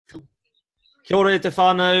Kia ora te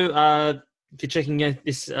whānau. If you're checking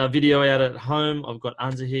this video out at home, I've got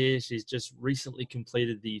Anza here. She's just recently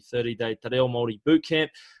completed the 30-day Te Reo Māori Bootcamp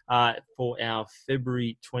for our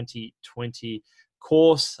February 2020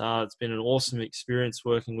 course. It's been an awesome experience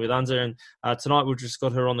working with Anza, and tonight we've just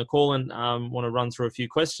got her on the call and want to run through a few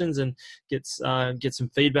questions and get some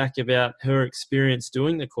feedback about her experience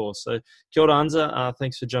doing the course. So kia ora, Anza.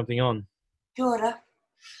 Thanks for jumping on. Kia ora.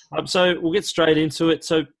 So we'll get straight into it.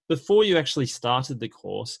 So before you actually started the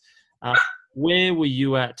course, where were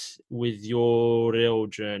you at with your reo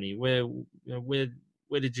journey? Where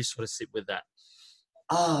did you sort of sit with that?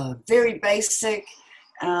 Oh, very basic.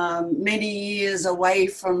 Many years away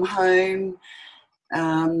from home.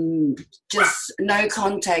 Just no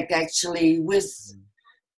contact actually with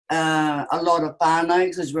a lot of whānau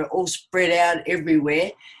because we're all spread out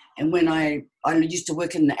everywhere. And when I used to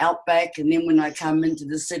work in the outback, and then when I come into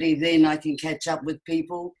the city, then I can catch up with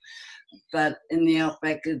people. But in the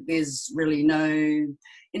outback, there's really no...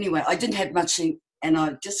 Anyway, I didn't have much, and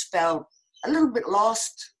I just felt a little bit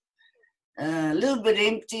lost, a little bit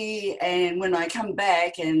empty. And when I come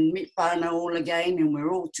back and meet whānau all again, and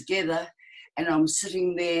we're all together, and I'm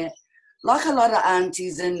sitting there, like a lot of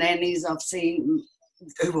aunties and nannies I've seen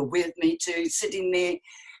who were with me too, sitting there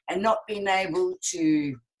and not being able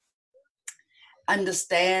to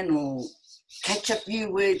understand or catch a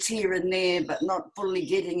few words here and there, but not fully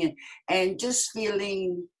getting it, and just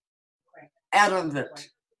feeling out of it,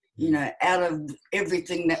 out of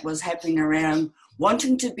everything that was happening around,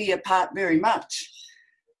 wanting to be a part very much,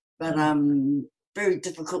 but very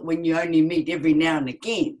difficult when you only meet every now and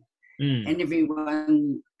again, and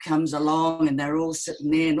everyone comes along and they're all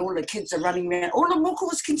sitting there and all the kids are running around, all the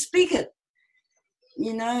mokos can speak it,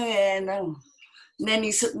 and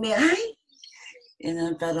Nanny's sitting there, hey?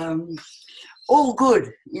 But all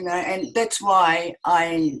good, and that's why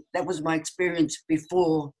that was my experience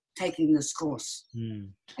before taking this course.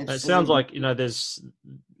 It sounds like, there's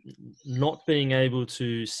not being able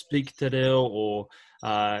to speak te reo or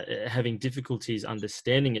having difficulties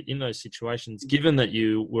understanding it in those situations, given that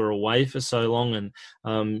you were away for so long and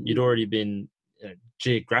you'd already been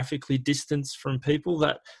geographically distanced from people,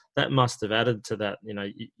 that must have added to that.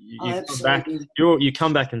 You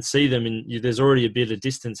come back and see them, and there's already a bit of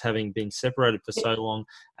distance having been separated for so long,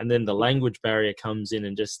 and then the language barrier comes in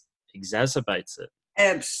and just exacerbates it.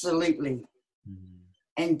 Absolutely.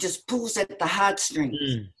 And just pulls at the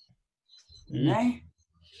heartstrings.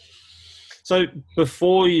 So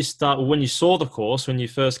before you start, when you saw the course, when you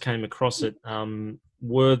first came across it,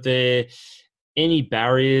 were there any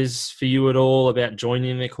barriers for you at all about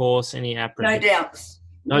joining the course? Any apprehension? No doubts.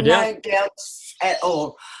 No doubts at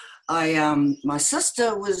all. My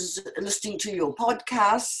sister was listening to your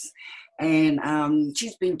podcasts, and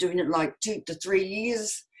she's been doing it like 2 to 3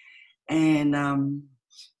 years, and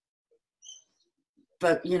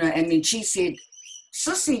but and then she said,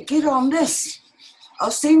 "Sissy, get on this.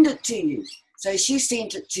 I'll send it to you." So she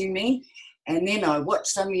sent it to me, and then I watched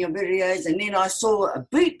some of your videos, and then I saw a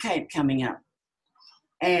boot camp coming up,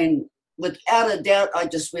 and without a doubt, I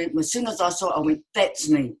just went, as soon as I saw it, I went, that's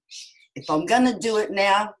me. If I'm going to do it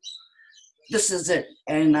now, this is it.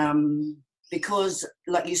 And because,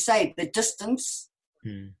 like you say, the distance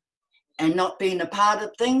and not being a part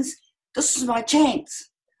of things, this is my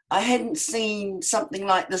chance. I hadn't seen something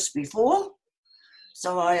like this before,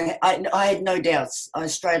 so I had no doubts. I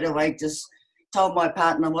straight away just told my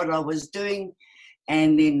partner what I was doing,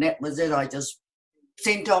 and then that was it. I just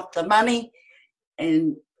sent off the money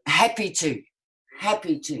and happy to.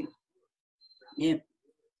 Yeah.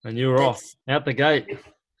 And you were off, out the gate.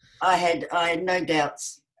 I had no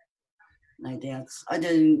doubts. No doubts. I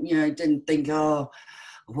didn't think, oh,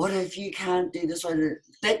 what if you can't do this?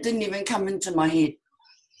 That didn't even come into my head.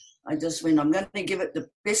 I just went, I'm going to give it the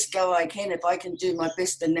best go I can. If I can do my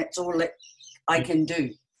best, then that's all that I can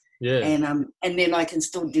do. Yeah. And then I can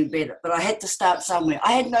still do better. But I had to start somewhere.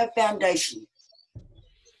 I had no foundation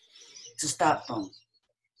to start from.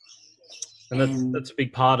 And that's a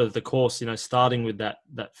big part of the course, starting with that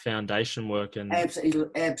foundation work and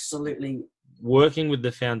absolutely working with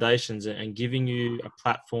the foundations and giving you a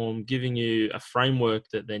platform, giving you a framework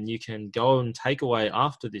that then you can go and take away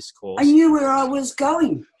after this course. I knew where I was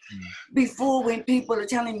going before, when people are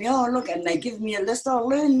telling me, oh, look, and they give me a list, oh,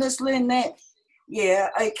 learn this, learn that. Yeah,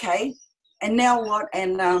 okay. And now what?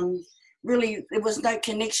 And really, there was no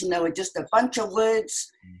connection. They were just a bunch of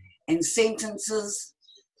words and sentences,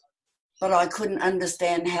 but I couldn't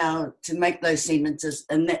understand how to make those sentences,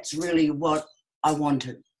 and that's really what I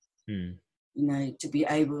wanted. To be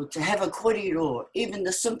able to have a kōrero, even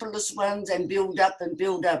the simplest ones, and build up.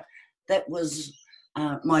 That was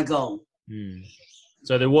my goal. Mm.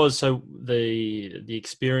 So there was the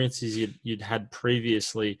experiences you'd had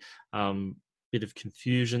previously, bit of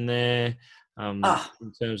confusion there, Ah,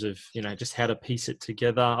 in terms of just how to piece it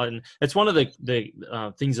together, and it's one of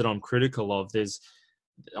the things that I'm critical of.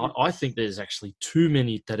 I think there's actually too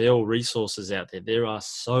many te reo resources out there. There are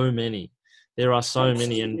so many. There are so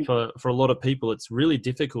many, and absolutely. for a lot of people, it's really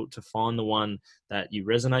difficult to find the one that you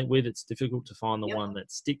resonate with. It's difficult to find the Yep. one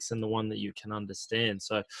that sticks and the one that you can understand.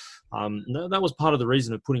 So, that was part of the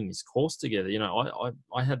reason of putting this course together.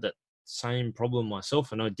 I had that same problem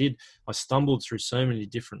myself, and I stumbled through so many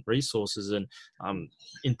different resources, and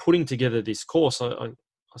in putting together this course, I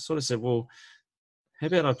sort of said, well, how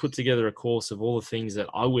about I put together a course of all the things that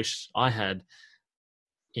I wish I had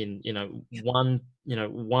in one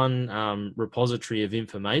repository of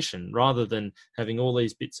information, rather than having all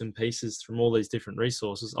these bits and pieces from all these different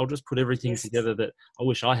resources. I'll just put everything Yes. together that I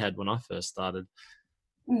wish I had when I first started.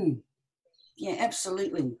 Mm. Yeah,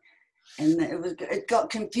 absolutely. And it got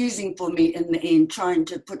confusing for me in the end, trying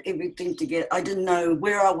to put everything together. I didn't know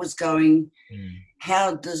where I was going,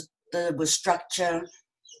 how there was structure,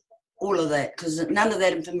 all of that, because none of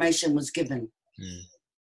that information was given.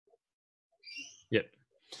 Yep.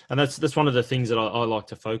 And that's one of the things that I like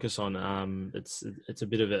to focus on. It's a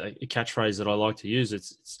bit of a catchphrase that I like to use.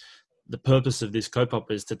 It's the purpose of this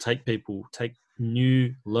Kaupapa is to take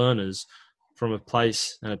new learners from a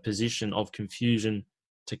place and a position of confusion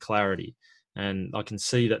to clarity. And I can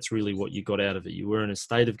see that's really what you got out of it. You were in a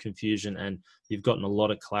state of confusion, and you've gotten a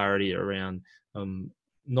lot of clarity around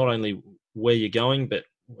not only where you're going, but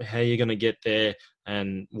how you're going to get there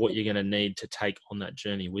and what you're going to need to take on that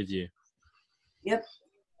journey with you. Yep,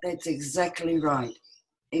 that's exactly right.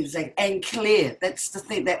 Exactly. And clear. That's the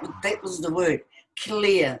thing. That was the word.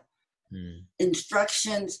 Clear.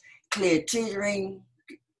 Instructions, clear tutoring,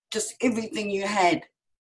 just everything you had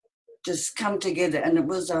just come together. And it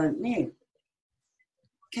was,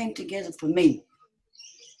 came together for me.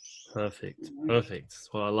 Perfect. That's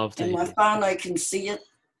what I love to and hear. my whānau can see it,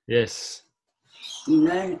 Yes.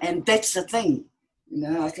 and that's the thing.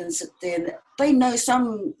 I can sit there and they know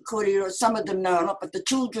some kōrero, some of them know a lot, but the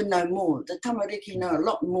children know more. The tamariki know a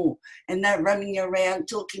lot more, and they're running around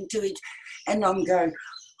talking to each, and I'm going,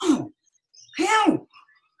 oh, how?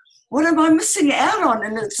 What am I missing out on?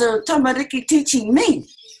 And it's a tamariki teaching me.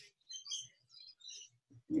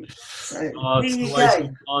 So there It's you the way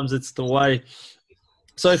go. sometimes. It's the way.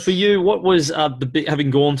 So for you, what was having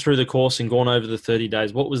gone through the course and gone over the 30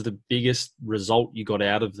 days, what was the biggest result you got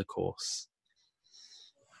out of the course?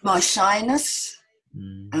 My shyness,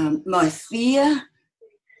 my fear,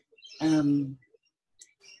 and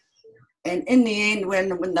in the end, when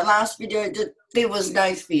the last video did, there was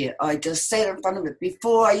no fear. I just sat in front of it.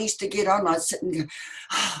 Before I used to get on, I'd sit and go,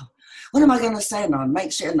 oh, what am I going to say? And I'd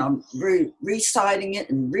make sure, and I'm reciting it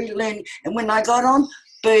and relearning. And when I got on,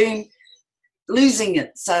 boom, losing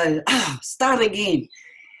it. So start again.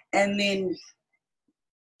 And then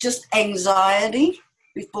just anxiety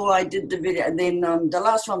before I did the video. And then the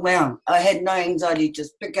last one, wow, I had no anxiety.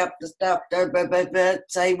 Just pick up the stuff,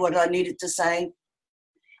 say what I needed to say,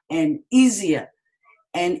 and easier.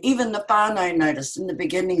 And even the whānau noticed in the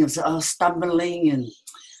beginning of stumbling and,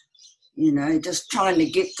 just trying to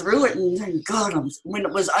get through it. And then, God, when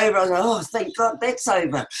it was over, I was like, oh, thank God that's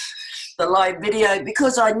over, the live video,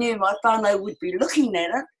 because I knew my whānau would be looking at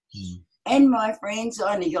it. And my friends,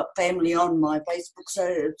 I only got family on my Facebook, so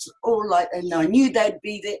it's all like, and I knew they'd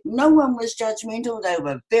be there. No one was judgmental. They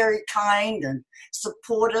were very kind and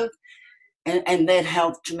supportive, and that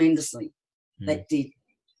helped tremendously. That did.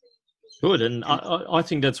 Good, and I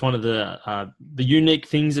think that's one of the unique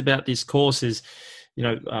things about this course is,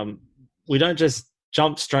 we don't just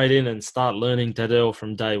jump straight in and start learning te reo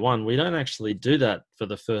from day one. We don't actually do that for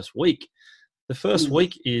the first week. The first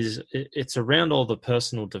week it's around all the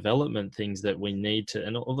personal development things that we need to,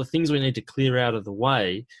 and all the things we need to clear out of the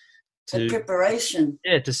way The preparation.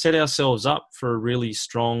 Yeah, to set ourselves up for a really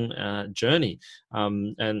strong journey.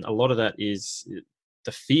 And a lot of that is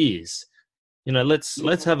the fears.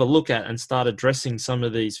 Let's have a look at and start addressing some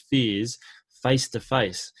of these fears face to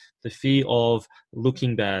face. The fear of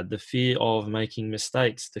looking bad, the fear of making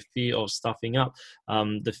mistakes, the fear of stuffing up,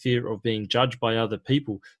 the fear of being judged by other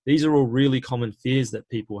people. These are all really common fears that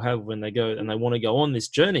people have when they go and they want to go on this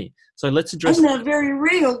journey. So let's address. And they're very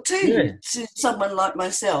real too, to someone like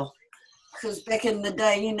myself. Because back in the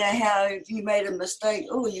day, how if you made a mistake,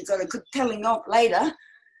 you got a good telling off later.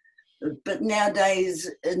 But nowadays,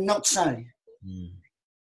 not so.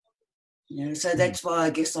 So that's why I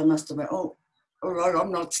guess I must have been, all right,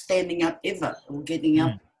 I'm not standing up ever or getting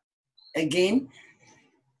up again.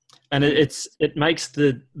 And it makes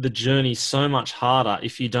the journey so much harder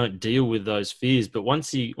if you don't deal with those fears. But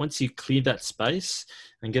once you clear that space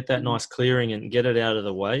and get that nice clearing and get it out of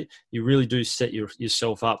the way, you really do set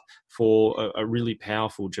yourself up for a really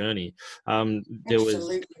powerful journey.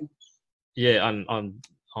 Absolutely.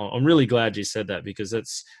 I'm really glad you said that, because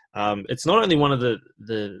it's not only one of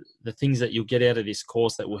the things that you'll get out of this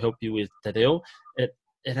course that will help you with Te Reo, it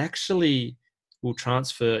actually will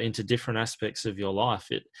transfer into different aspects of your life.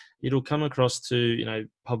 It'll come across to,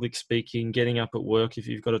 public speaking, getting up at work, if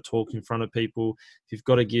you've got to talk in front of people, if you've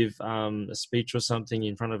got to give a speech or something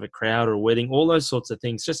in front of a crowd or a wedding, all those sorts of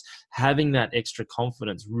things. Just having that extra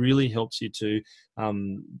confidence really helps you to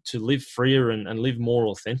live freer and live more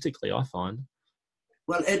authentically, I find.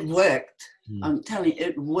 Well, it worked. I'm telling you,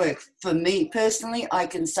 it worked. For me personally, I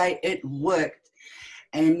can say it worked.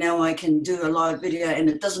 And now I can do a live video and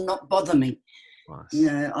it does not bother me.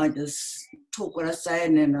 Nice. I just talk what I say,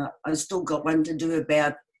 and then I still got one to do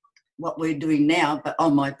about what we're doing now, but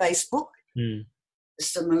on my Facebook,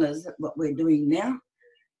 similar to what we're doing now.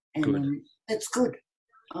 And it's good.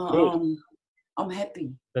 I'm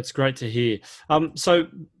happy. That's great to hear. So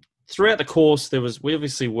throughout the course, we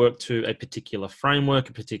obviously worked to a particular framework,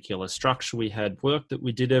 a particular structure. We had work that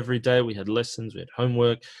we did every day. We had lessons, we had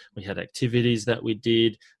homework, we had activities that we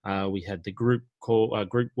did. We had the group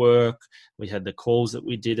work. We had the calls that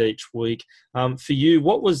we did each week. For you,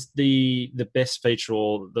 what was the best feature,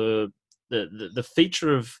 or the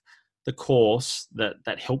feature of the course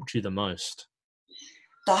that helped you the most?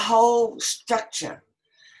 The whole structure.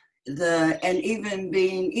 And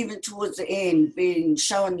even towards the end, being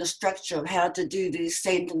shown the structure of how to do these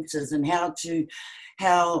sentences, and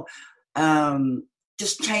how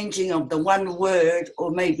just changing of the one word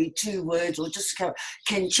or maybe two words, or just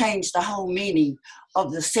can change the whole meaning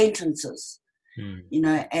of the sentences,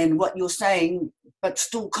 and what you're saying, but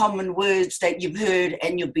still common words that you've heard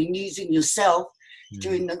and you've been using yourself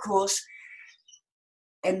during the course,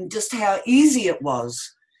 and just how easy it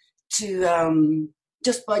was to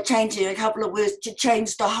just by changing a couple of words to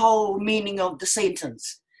change the whole meaning of the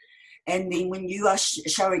sentence. And then when you are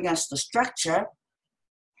showing us the structure,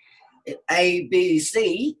 A, B,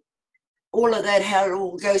 C, all of that, how it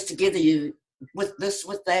all goes together, you with this,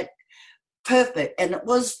 with that, perfect. And it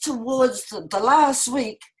was towards the last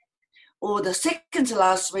week, or the second to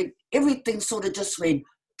last week, everything sort of just went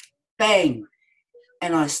bang.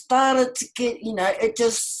 And I started to get, it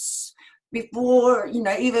just... Before,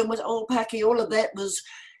 even with Old Paki, all of that was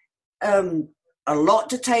a lot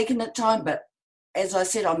to take in at time. But as I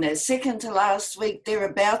said, on that second to last week,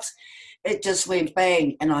 thereabouts, it just went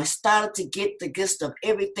bang. And I started to get the gist of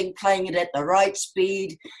everything, playing it at the right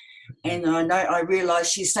speed. And I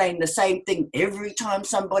realised she's saying the same thing every time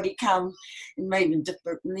somebody comes, and maybe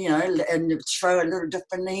different, and throw a little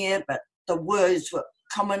different here. But the words were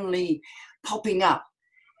commonly popping up.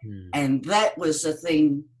 And that was the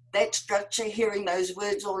thing. That structure, hearing those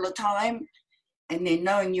words all the time, and then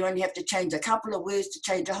knowing you only have to change a couple of words to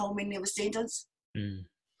change the whole meaning of a sentence,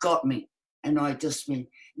 got me. And I just went,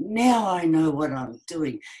 now I know what I'm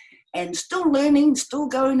doing. And still learning, still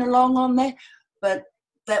going along on that, but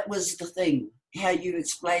that was the thing, how you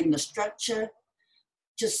explain the structure,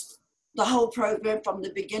 just the whole program from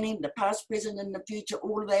the beginning, the past, present, and the future,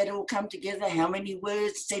 all of that all come together, how many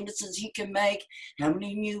words, sentences you can make, how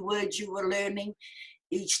many new words you were learning.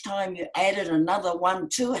 Each time you added another one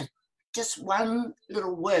to it, just one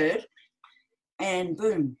little word, and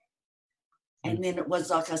boom. And then it was,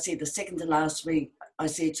 like I said, the second to last week, I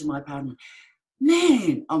said to my partner,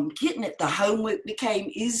 man, I'm getting it. The homework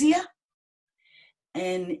became easier.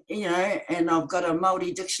 And, and I've got a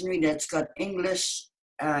Māori dictionary that's got English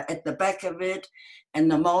at the back of it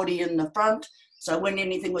and the Māori in the front. So when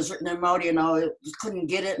anything was written in Māori and I couldn't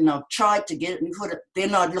get it, and I've tried to get it and put it,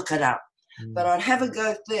 then I'd look it up. But I'd have a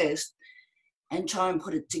go first and try and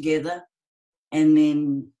put it together, and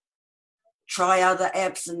then try other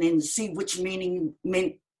apps, and then see which meaning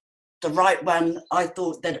meant the right one I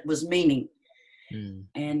thought that it was meaning.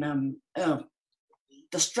 And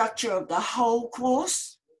the structure of the whole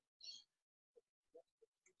course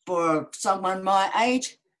for someone my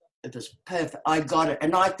age, it was perfect. I got it.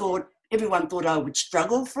 And I thought, everyone thought I would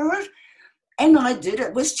struggle for it. And I did.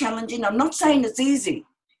 It was challenging. I'm not saying it's easy,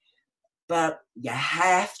 but you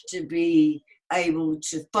have to be able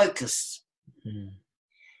to focus.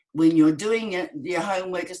 When you're doing it, your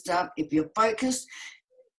homework and stuff, if you're focused,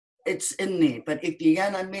 it's in there. But if you're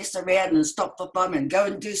going to mess around and stop for fun and go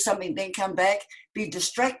and do something, then come back, be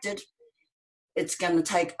distracted, it's going to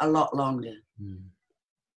take a lot longer.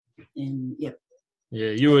 And yeah,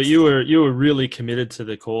 you were really committed to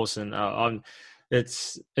the course, and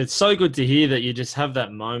it's so good to hear that you just have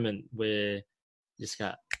that moment where you just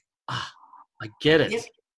go, ah, I get it. Yep.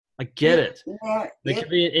 I get Yep. it. Right. There Yep.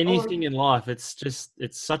 could be anything in life. It's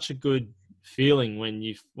such a good feeling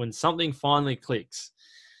when something finally clicks.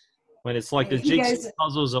 When it's like the He jigsaw goes,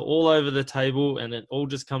 puzzles are all over the table and it all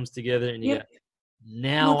just comes together and you yep. go, My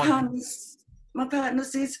now I can. partner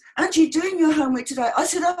says, aren't you doing your homework today? I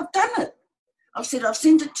said, I've done it. I said, I've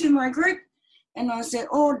sent it to my group. And I said,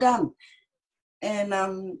 all done. And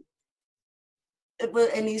and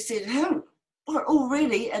he said, how? What,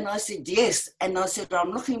 already? And I said, yes. And I said,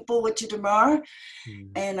 I'm looking forward to tomorrow.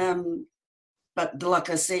 And but like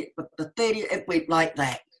I said, but the 30, it went like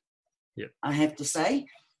that. Yep. I have to say,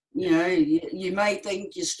 you know, you may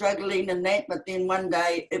think you're struggling and that, but then one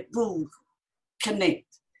day it will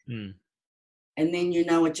connect. Mm. And then you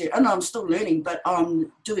know and I'm still learning, but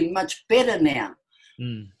I'm doing much better now.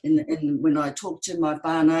 Mm. And when I talk to my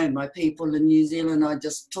whānau, my people in New Zealand, I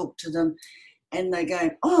just talk to them and they go,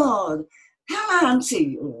 oh, how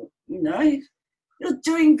auntie? Or, you know, you're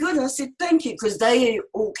doing good. I said, thank you, because they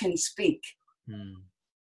all can speak. Mm.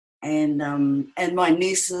 And my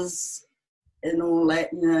nieces and all that,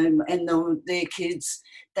 you know, and their kids,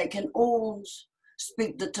 they can all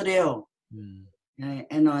speak the te reo. Mm. You know,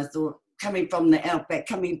 and I thought, coming from the outback,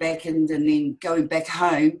 coming back and then going back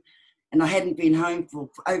home, and I hadn't been home for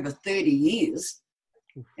over 30 years.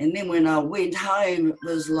 And then when I went home, it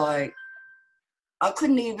was like, I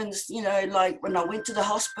couldn't even, you know, like when I went to the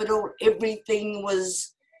hospital, everything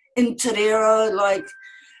was in te reo, like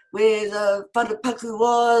where the wharapaku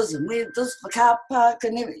was and where this the car park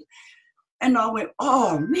and everything. And I went,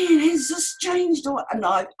 oh man, has this changed? And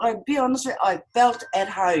I'll be honest with you, I felt at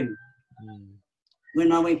home. Mm.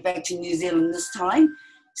 When I went back to New Zealand this time,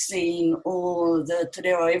 seeing all the te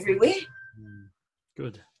reo everywhere.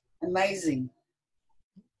 Good. Amazing.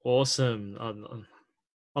 Awesome.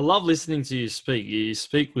 I love listening to you speak. You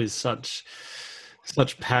speak with such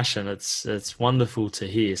passion. It's wonderful to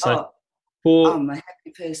hear. So I'm a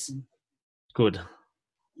happy person. Good.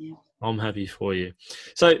 Yeah. I'm happy for you.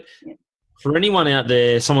 So for anyone out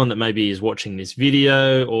there, someone that maybe is watching this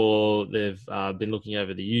video or they've been looking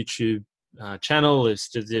over the YouTube channel,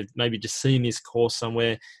 they've maybe just seen this course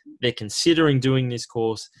somewhere, they're considering doing this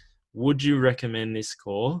course, would you recommend this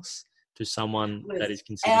course to someone that is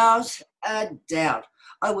considering? Without a doubt.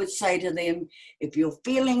 I would say to them, if you're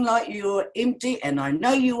feeling like you're empty, and I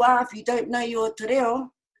know you are, if you don't know your te reo,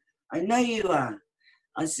 I know you are.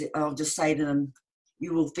 I'll just say to them,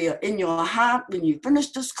 you will feel in your heart when you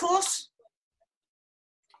finish this course,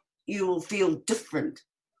 you will feel different.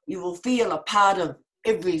 You will feel a part of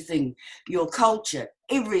everything, your culture,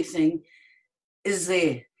 everything is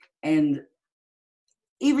there. And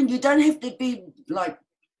even you don't have to be like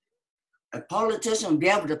a politician and be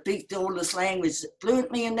able to speak all this language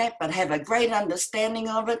fluently in that, but have a great understanding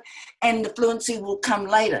of it, and the fluency will come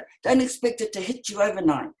later. Don't expect it to hit you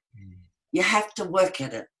overnight. You have to work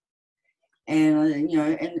at it. And, you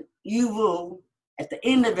know, and you will, at the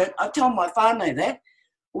end of it, I tell my whānau that,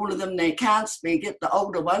 all of them, they can't speak it, the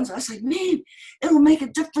older ones, I say, man, it'll make a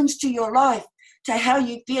difference to your life, to how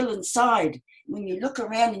you feel inside. When you look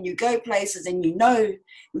around and you go places and you know,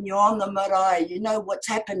 when you're on the marae, you know what's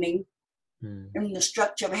happening in the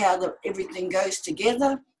structure of how everything goes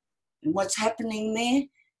together and what's happening there,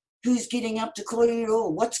 who's getting up to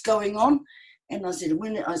kōrero, what's going on. And I said,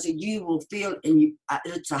 you will feel, and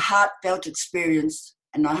it's a heartfelt experience,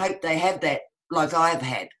 and I hope they have that like I've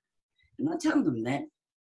had. And I tell them that.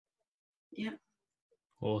 Yeah.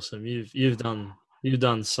 Awesome. You've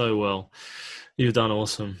done so well. You've done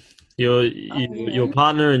awesome. Your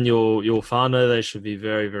partner and your whānau, they should be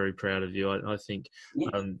very, very proud of you. I think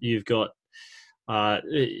you've got,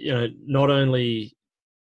 you know, not only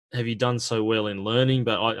have you done so well in learning,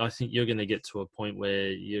 but I think you're going to get to a point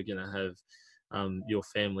where you're going to have your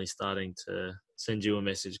family starting to send you a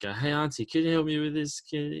message, go, hey, auntie, can you help me with this?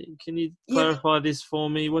 Can you clarify this for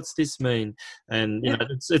me? What's this mean? And, you know,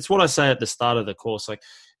 it's what I say at the start of the course. Like,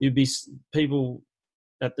 people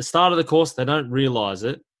at the start of the course, they don't realize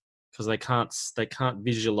it because they can't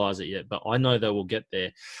visualize it yet, but I know they will get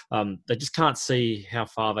there. They just can't see how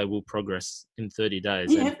far they will progress in 30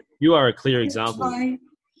 days. And you are a clear example.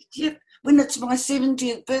 When it's my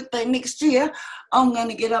 70th birthday next year, I'm going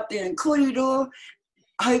to get up there in kōrero,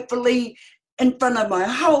 hopefully in front of my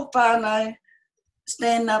whole whānau,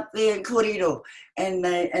 stand up there in kōrero. And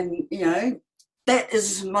you know, that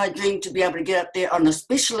is my dream, to be able to get up there on a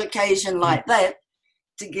special occasion like that,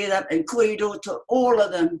 to get up and kōrero to all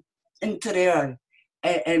of them in te reo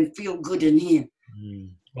and feel good in here.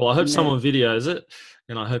 Well, I hope someone videos it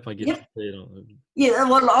And I hope I get Yep. to see it on. Yeah,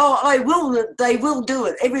 well, I will. They will do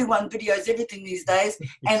it. Everyone videos everything these days,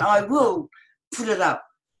 and I will put it up.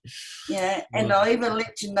 Yeah, and I'll even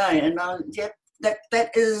let you know. And yep, that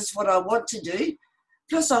is what I want to do.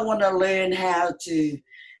 Plus, I want to learn how to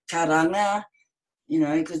karanga,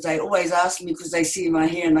 because they always ask me because they see my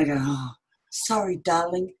hair, and I go, "Oh, sorry,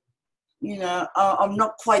 darling. I'm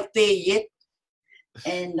not quite there yet."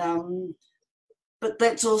 And but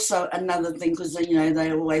that's also another thing because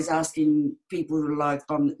they're always asking people like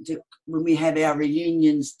when we have our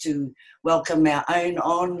reunions to welcome our own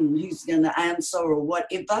on and who's going to answer or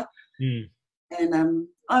whatever. Mm. And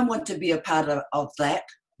I want to be a part of that.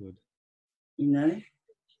 Good.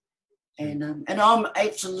 And I'm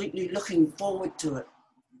absolutely looking forward to it.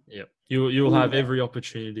 Yep. You'll have every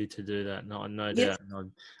opportunity to do that. No Yep. doubt.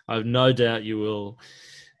 I've no doubt you will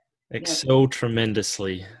excel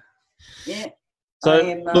tremendously. Yeah.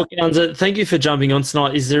 So, look, Anza, thank you for jumping on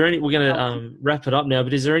tonight. Is there we're going to wrap it up now,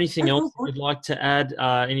 but is there anything else you'd like to add?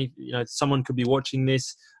 Someone could be watching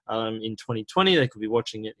this in 2020. They could be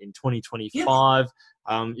watching it in 2025.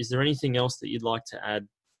 Yep. Is there anything else that you'd like to add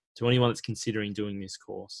to anyone that's considering doing this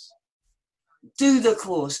course? Do the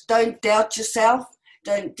course. Don't doubt yourself.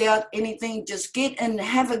 Don't doubt anything. Just get and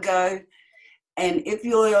have a go. And if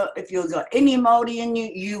you've got any Māori in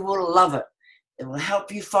you, you will love it. It will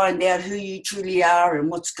help you find out who you truly are and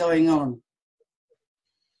what's going on.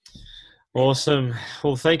 Awesome.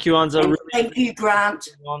 Well, thank you, Anza. Really thank you, Grant,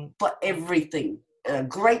 for everything. A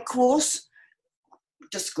great course.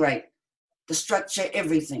 Just great. The structure,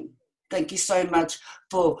 everything. Thank you so much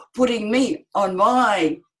for putting me on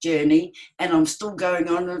my journey, and I'm still going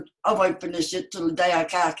on it. I won't finish it till the day I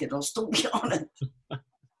cark it. I'll still be on it.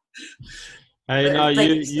 Hey, no,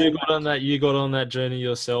 you got on that. You got on that journey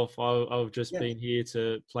yourself. I've just been here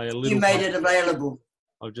to play a little. You made it available.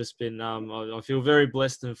 I've just been. I feel very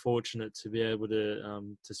blessed and fortunate to be able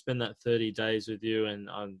to spend that 30 days with you, and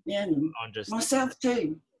I'm just myself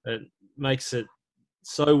too. It makes it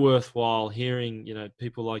so worthwhile hearing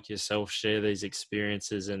people like yourself share these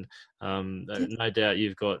experiences, and no doubt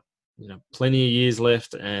you've got plenty of years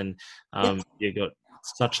left, and you've got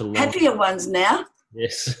such a long happier ones now.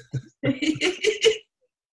 Yes.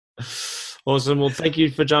 Awesome. Well, thank you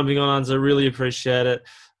for jumping on, Anza. Really appreciate it.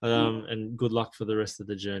 And good luck for the rest of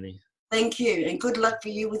the journey. Thank you. And good luck for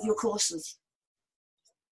you with your courses.